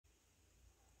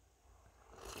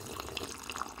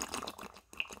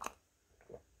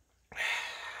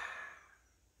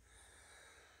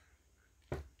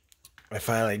I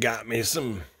finally got me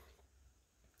some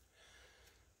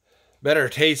better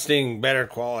tasting, better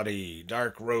quality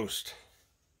dark roast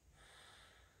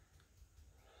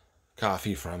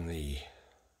coffee from the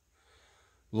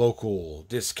local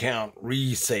discount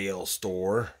resale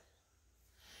store.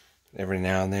 Every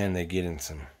now and then they get in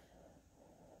some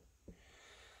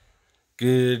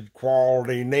good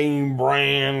quality name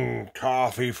brand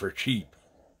coffee for cheap.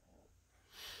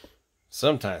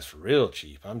 Sometimes for real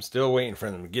cheap. I'm still waiting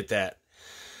for them to get that.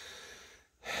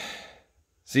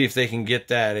 See if they can get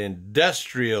that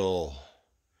industrial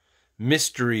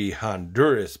mystery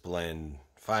Honduras blend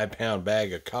 5-pound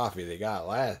bag of coffee they got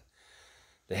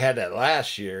They had that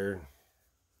last year.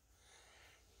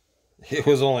 It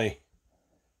was only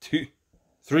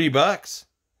 $3,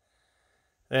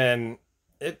 and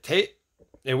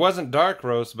it wasn't dark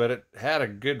roast, but it had a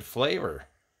good flavor.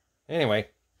 Anyway,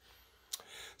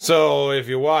 so if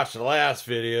you watched the last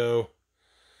video,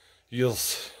 you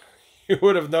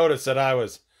would have noticed that I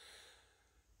was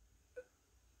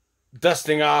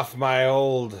dusting off my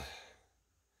old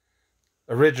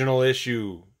original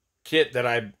issue kit that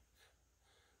I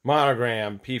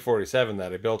monogrammed P-47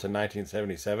 that I built in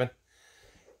 1977.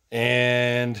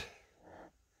 And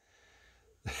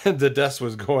the dust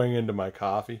was going into my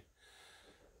coffee.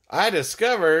 I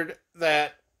discovered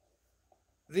that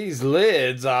these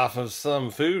lids off of some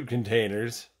food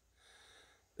containers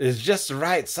is just the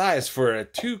right size for a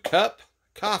 2-cup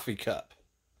coffee cup.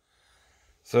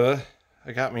 So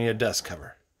I got me a dust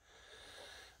cover.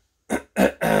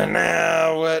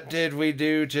 Now, what did we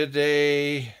do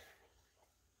today?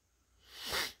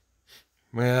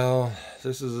 Well,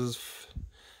 this is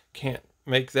can't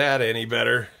make that any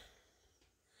better.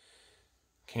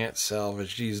 Can't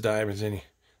salvage these diamonds any.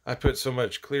 I put so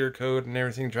much clear coat and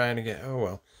everything trying to get, oh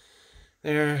well.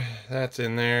 There, that's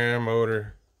in there.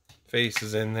 Motor face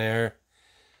is in there.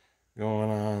 Going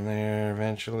on there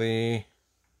eventually.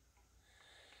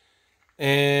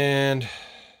 And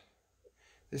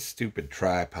this stupid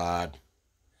tripod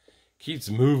keeps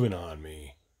moving on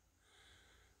me.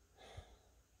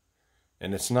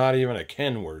 And it's not even a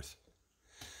Kenworth.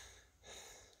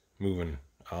 Moving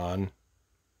on.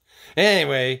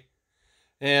 Anyway,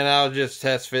 and I'll just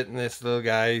test fitting this little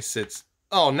guy. He sits.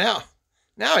 Oh, now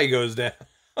he goes down.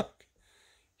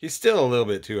 He's still a little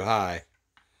bit too high.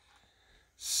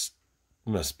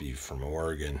 Must be from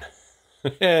Oregon.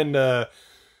 And, or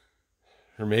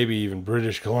maybe even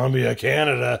British Columbia,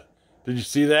 Canada. Did you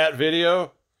see that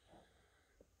video?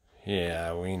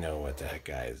 Yeah, we know what that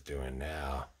guy is doing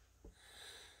now.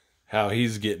 How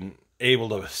he's able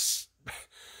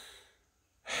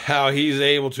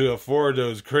to afford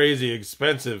those crazy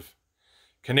expensive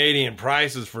Canadian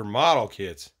prices for model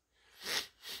kits.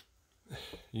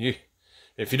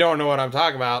 If you don't know what I'm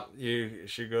talking about, you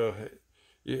should go.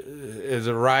 Is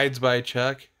it Rides by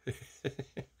Chuck?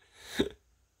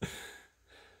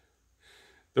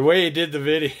 The way he did the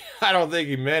video, I don't think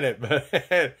he meant it, but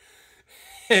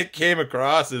it came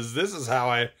across as this is how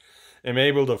I am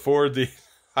able to afford the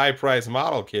high-priced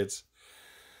model kits.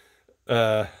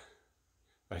 By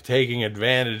taking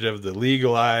advantage of the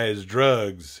legalized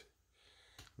drugs.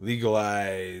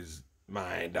 Legalized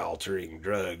mind-altering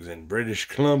drugs in British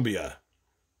Columbia.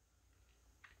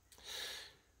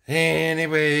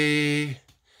 Anyway,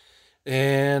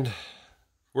 and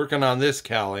working on this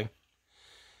cowling.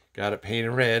 Got it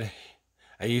painted red.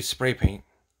 I used spray paint.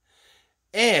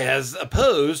 As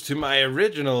opposed to my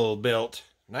original built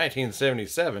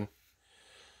 1977,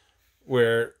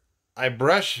 where I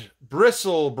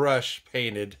bristle brush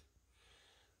painted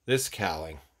this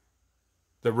cowling.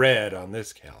 The red on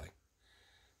this cowling.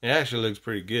 It actually looks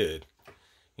pretty good.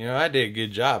 You know, I did a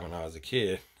good job when I was a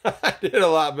kid. I did a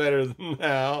lot better than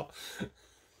now.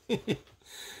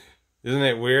 Isn't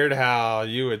it weird how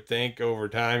you would think over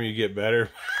time you get better?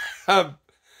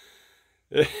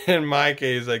 In my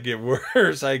case, I get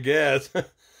worse, I guess.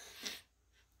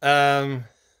 What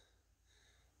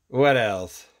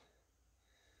else?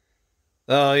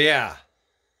 Oh, yeah.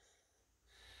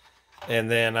 And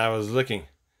then I was looking.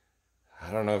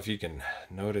 I don't know if you can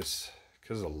notice,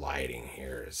 because the lighting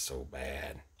here is so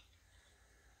bad.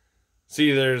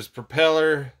 See, there's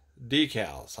propeller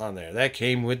decals on there. That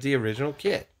came with the original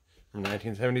kit from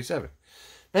 1977.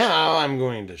 Now I'm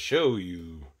going to show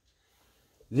you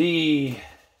the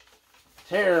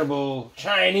terrible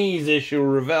Chinese issue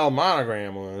Revell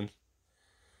monogram ones.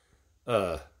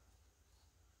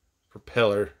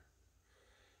 Propeller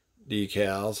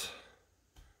decals,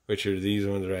 which are these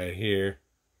ones right here.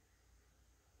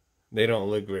 They don't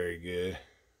look very good.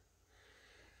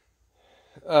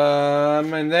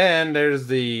 And then there's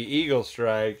the Eagle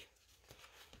Strike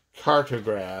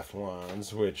cartograph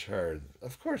ones, which are,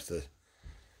 of course,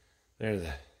 they're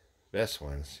the best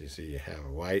ones. You see, you have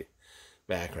a white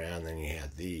background, then you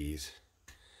have these.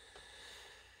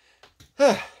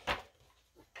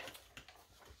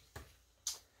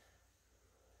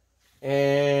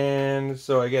 And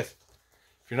so I guess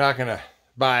if you're not gonna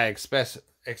buy expensive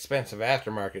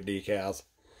aftermarket decals,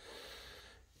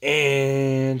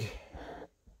 and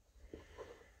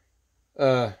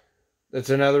that's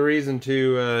another reason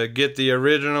to get the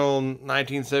original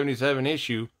 1977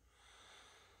 issue.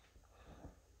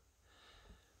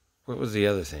 What was the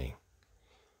other thing?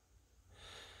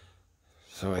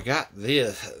 So I got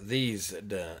these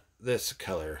done, this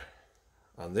color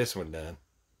on this one done,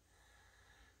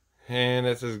 and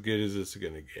that's as good as it's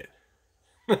gonna get.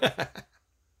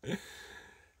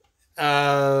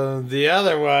 The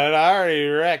other one, I already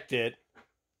wrecked it.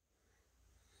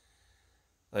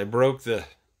 I broke the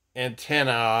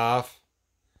antenna off.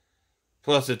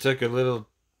 Plus, it took a little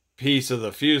piece of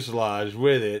the fuselage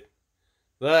with it.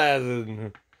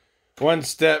 That's one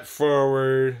step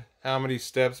forward. How many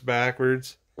steps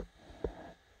backwards?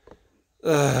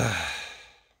 What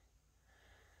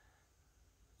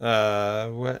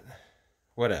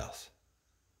else?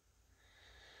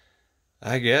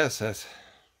 I guess that's...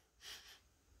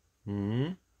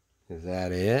 Is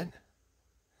that it?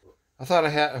 I thought I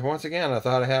had, once again, I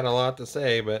thought I had a lot to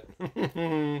say, but...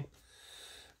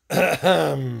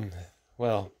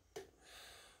 well,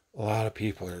 a lot of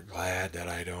people are glad that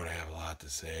I don't have a lot to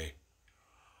say.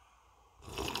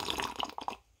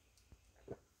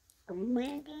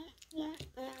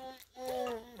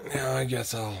 Now I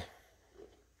guess I'll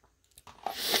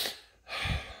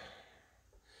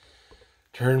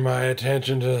turn my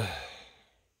attention to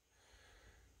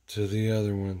the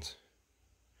other ones.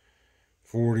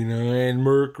 49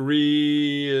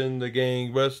 Mercury and the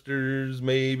Gangbusters,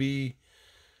 maybe.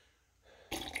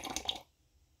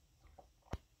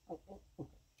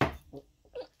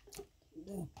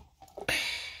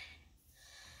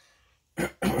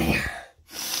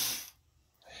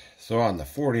 So on the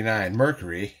 49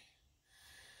 Mercury,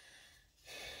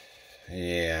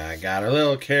 yeah, I got a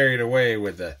little carried away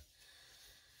with the,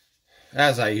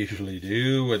 as I usually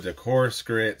do, with the coarse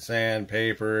grit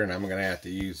sandpaper, and I'm going to have to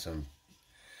use some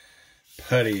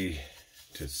putty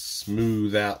to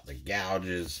smooth out the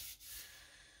gouges.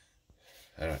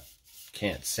 I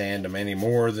can't sand them any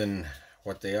more than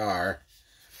what they are.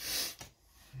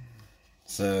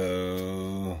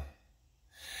 So...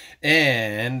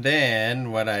 and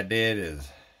then what I did is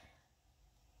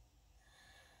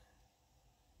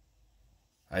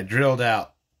I drilled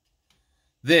out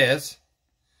this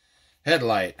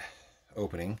headlight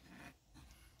opening.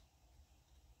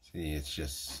 See, it's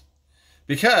just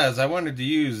because I wanted to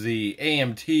use the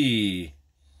AMT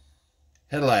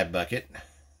headlight bucket,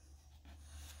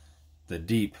 the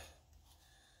deep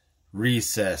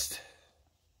recessed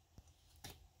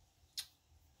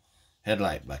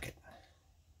headlight bucket.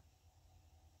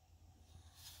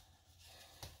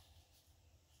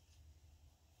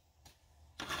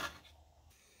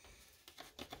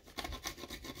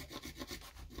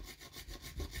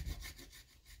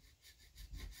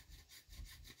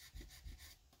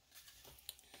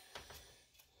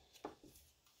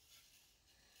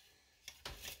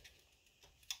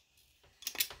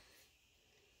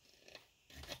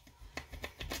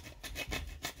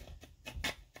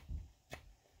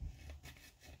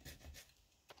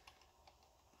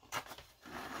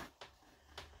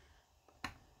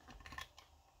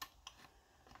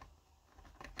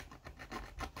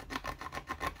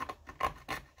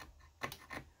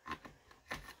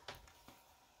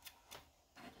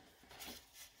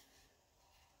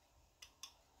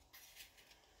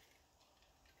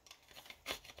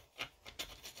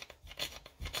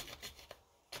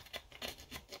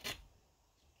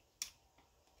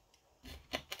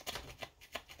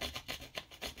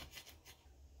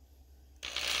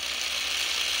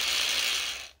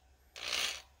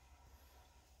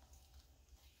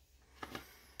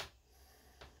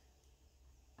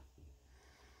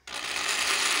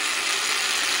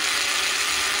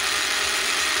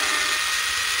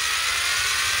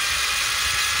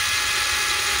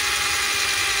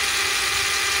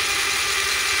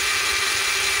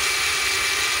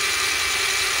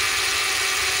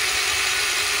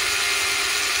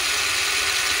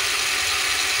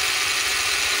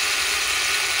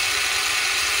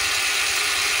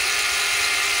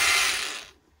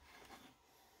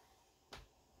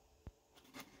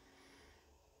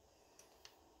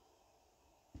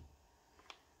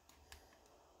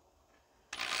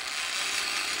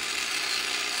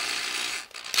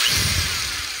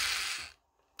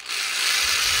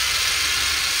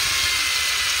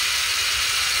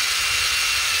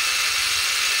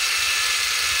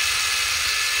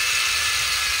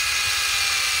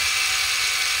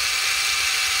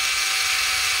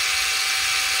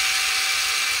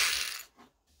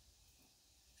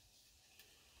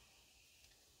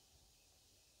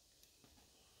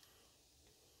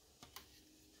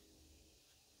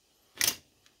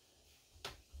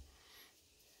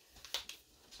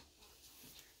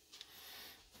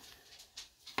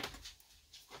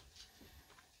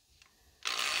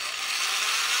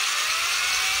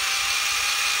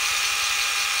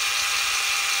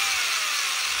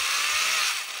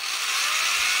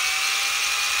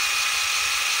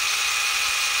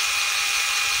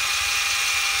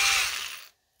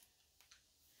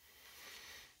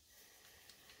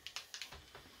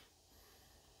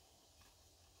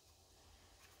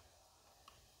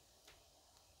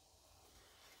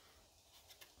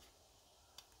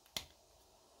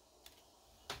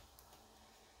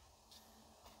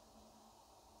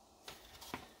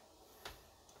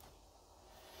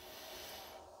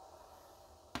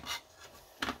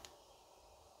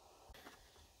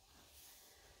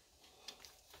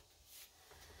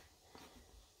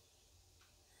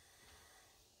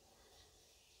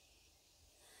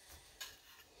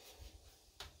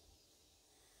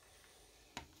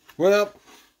 Well,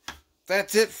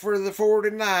 that's it for the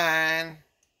 49.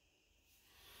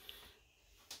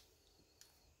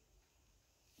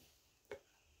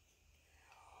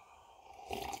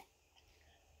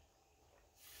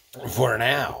 For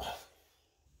now.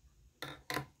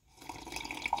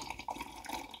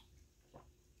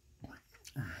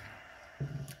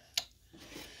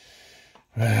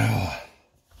 Well,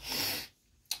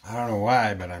 I don't know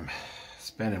why, but I'm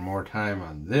spending more time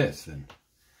on this than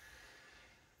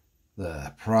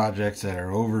the projects that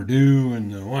are overdue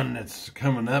and the one that's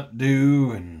coming up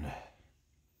due, and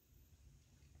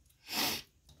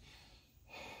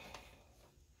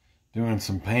doing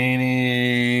some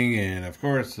painting. And of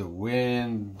course the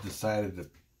wind decided to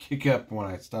kick up when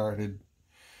I started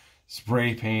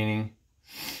spray painting.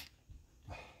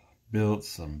 Built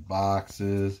some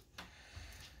boxes,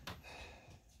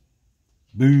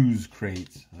 booze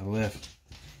crates. I left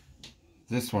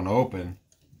this one open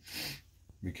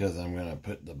because I'm going to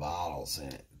put the bottles in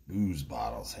it, booze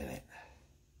bottles in it.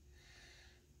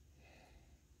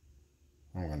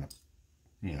 I'm going to,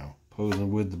 you know, pose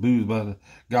them with the booze bottle,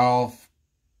 golf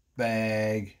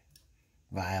bag,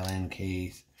 violin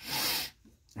case,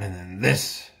 and then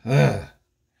this.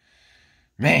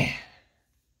 Man.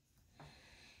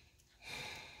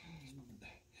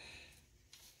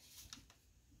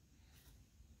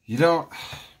 You don't.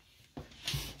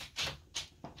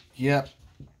 Yep.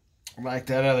 Like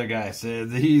that other guy said,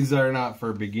 these are not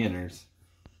for beginners.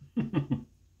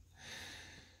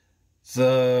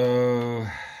 So,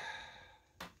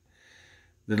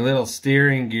 the little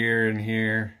steering gear in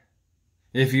here,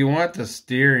 if you want the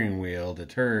steering wheel to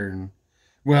turn,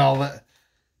 well,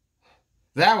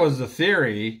 that was the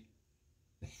theory.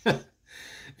 If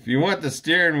you want the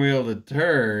steering wheel to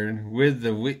turn with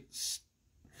the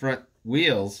front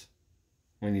wheels,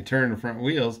 when you turn the front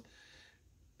wheels,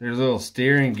 there's a little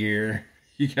steering gear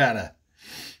you gotta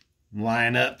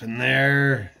line up in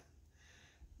there.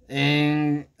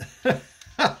 And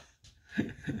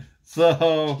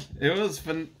so it was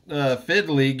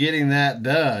fiddly getting that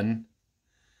done,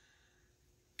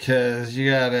 because you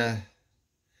gotta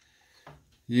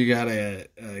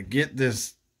get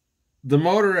this. The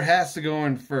motor has to go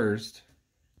in first,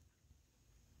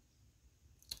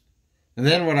 and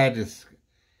then what I just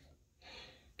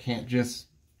can't just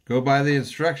go by the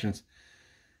instructions.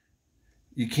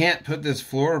 You can't put this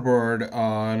floorboard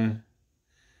on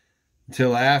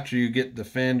until after you get the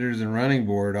fenders and running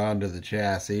board onto the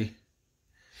chassis.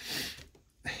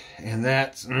 And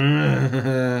that's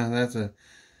a...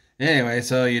 Anyway,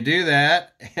 so you do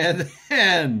that, and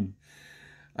then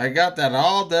I got that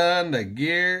all done. The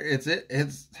gear, it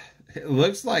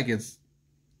looks like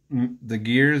the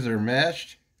gears are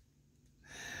meshed.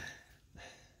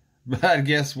 But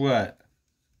guess what?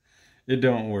 It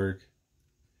don't work.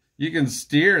 You can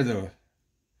steer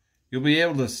you'll be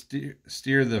able to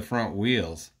steer the front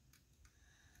wheels,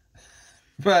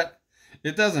 but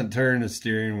it doesn't turn the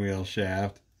steering wheel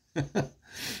shaft.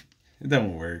 It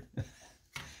don't work.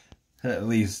 At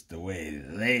least the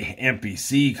way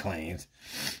MPC claims.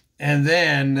 And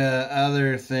then the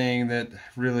other thing that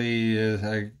really is,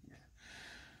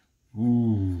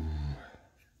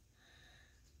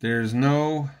 there's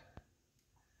no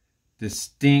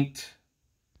distinct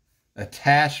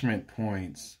attachment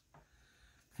points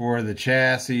for the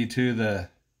chassis to the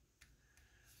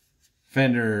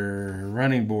fender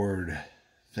running board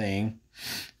thing.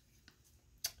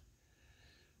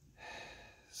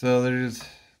 So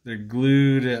they're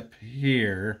glued up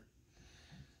here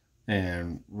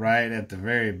and right at the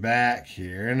very back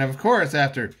here. And of course,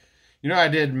 after, I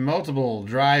did multiple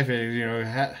dry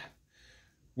fittings,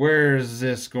 where is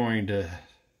this going to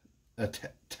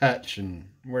touch, and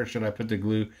where should I put the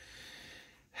glue?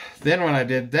 Then when I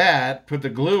did that, put the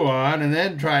glue on, and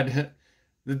then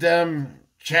the damn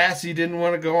chassis didn't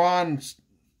want to go on.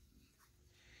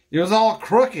 It was all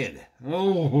crooked.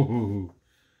 Oh.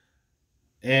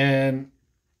 And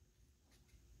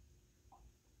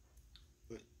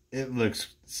it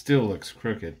still looks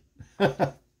crooked.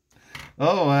 Oh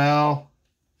well.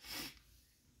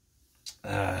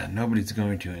 Nobody's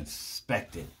going to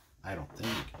inspect it, I don't think.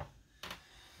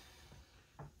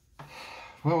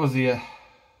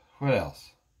 What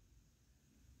else?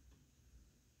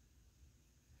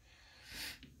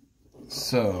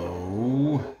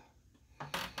 So,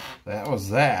 that was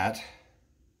that.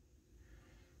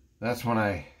 That's when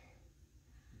I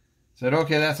said,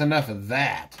 okay, that's enough of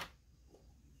that.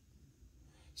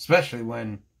 Especially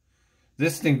when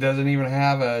this thing doesn't even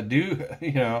have a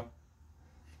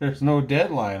there's no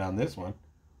deadline on this one.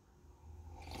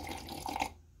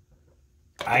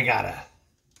 I gotta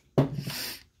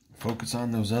focus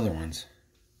on those other ones.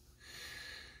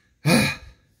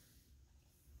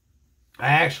 I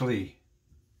actually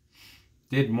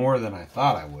did more than I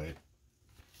thought I would.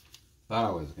 Thought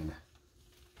I was gonna.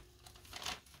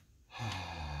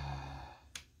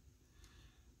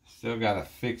 Still gotta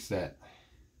fix that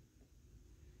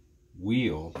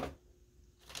wheel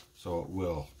so it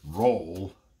will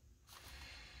roll.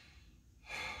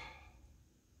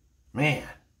 Man.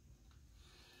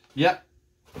 Yep.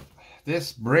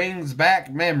 This brings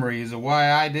back memories of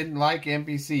why I didn't like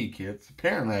NPC kits.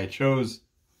 Apparently I chose...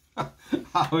 I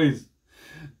always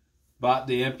bought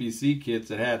the NPC kits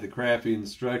that had the crappy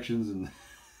instructions and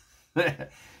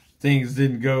things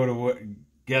didn't go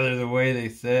together the way they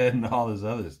said and all this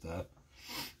other stuff.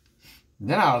 And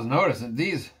then I was noticing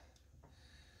this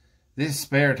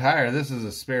spare tire, this is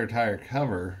a spare tire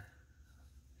cover.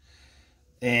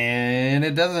 And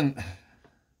it doesn't...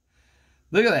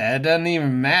 Look at that. It doesn't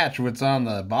even match what's on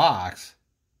the box.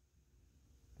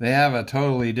 They have a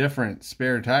totally different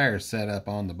spare tire set up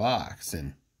on the box.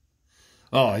 And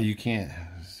oh, you can't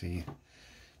see.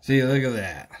 See, look at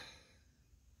that.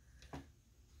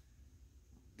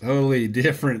 Totally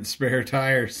different spare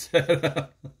tire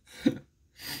setup.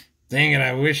 Dang it,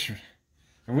 I wish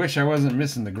I wasn't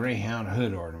missing the Greyhound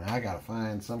hood ornament. I gotta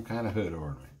find some kind of hood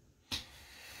ornament.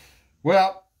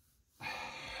 Well,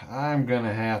 I'm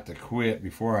gonna have to quit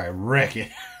before I wreck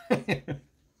it.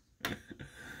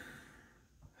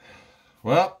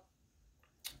 Well,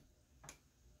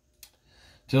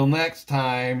 till next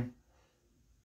time,